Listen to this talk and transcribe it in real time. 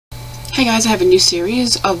Hey guys, I have a new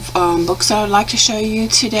series of books that I would like to show you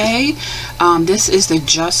today. This is the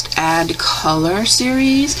Just Add Color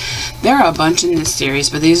series. There are a bunch in this series,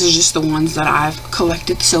 but these are just the ones that I've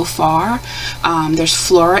collected so far. There's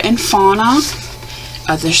Flora and Fauna,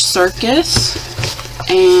 there's Circus,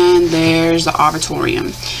 and there's the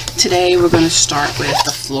Arboretum. Today we're going to start with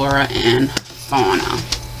the Flora and Fauna.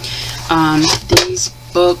 These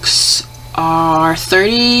books are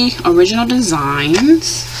 30 original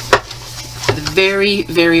designs. Very,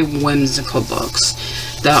 very whimsical books.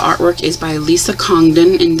 The artwork is by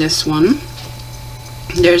Congdon in this one.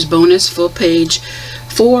 There's bonus full page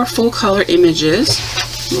 4 full color images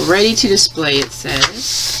ready to display, it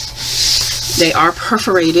says. They are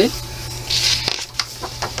perforated.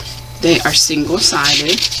 They are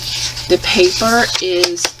single-sided. The paper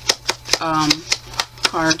is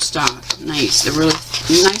cardstock. Nice. They're really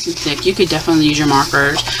nice and thick. You could definitely use your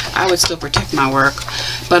markers. I would still protect my work.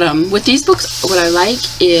 But with these books, what I like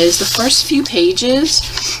is the first few pages,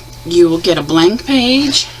 you will get a blank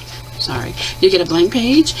page. Sorry. You'll get a blank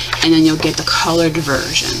page, and then you'll get the colored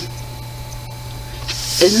version.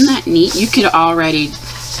 Isn't that neat? You could already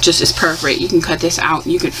just as perforate. You can cut this out.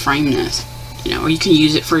 You could frame this. You know, or you can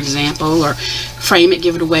use it for example, or frame it,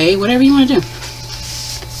 give it away, whatever you want to do.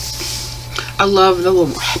 I love the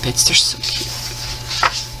little rabbits. They're so cute.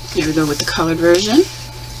 Here we go with the colored version.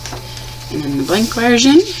 And then the blank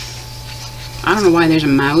version. I don't know why there's a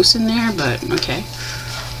mouse in there, but okay.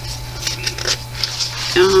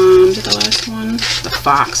 Is it the last one? The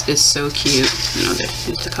fox is so cute. You know,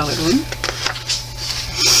 here's the colored one.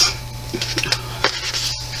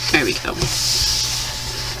 There we go.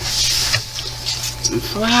 Some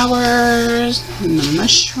flowers, and the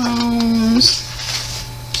mushrooms.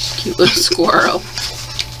 Cute little squirrel.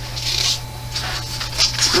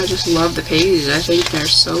 I just love the pages. I think they're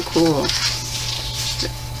so cool.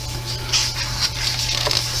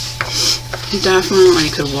 You definitely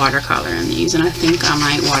could watercolor in these, and I think I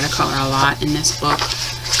might watercolor a lot in this book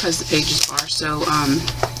because the pages are so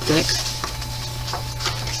thick.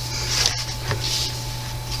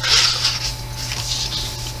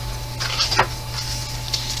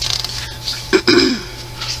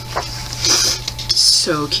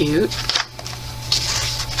 So cute.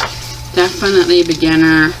 Definitely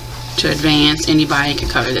beginner to advanced. Anybody can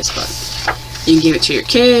color this book. You can give it to your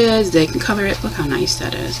kids. They can color it. Look how nice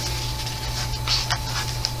that is.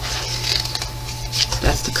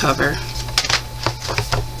 That's the cover.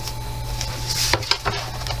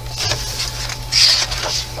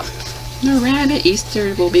 The rabbit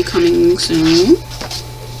Easter will be coming soon.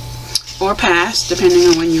 Or past, depending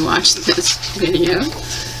on when you watch this video.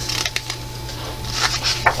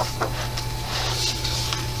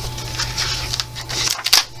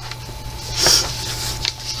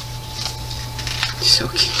 So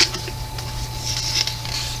cute.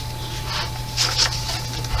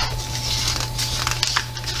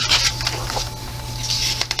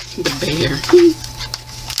 The bear.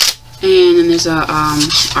 And then there's a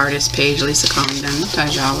artist page, Congdon,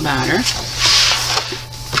 tells you all about her.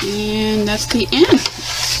 And that's the end.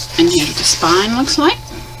 And here's what the spine looks like.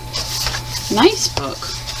 Nice book.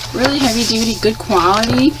 Really heavy duty, good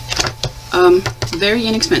quality. Very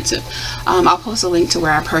inexpensive. I'll post a link to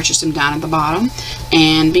where I purchased them down at the bottom,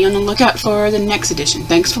 and be on the lookout for the next edition.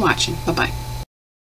 Thanks for watching. Bye bye.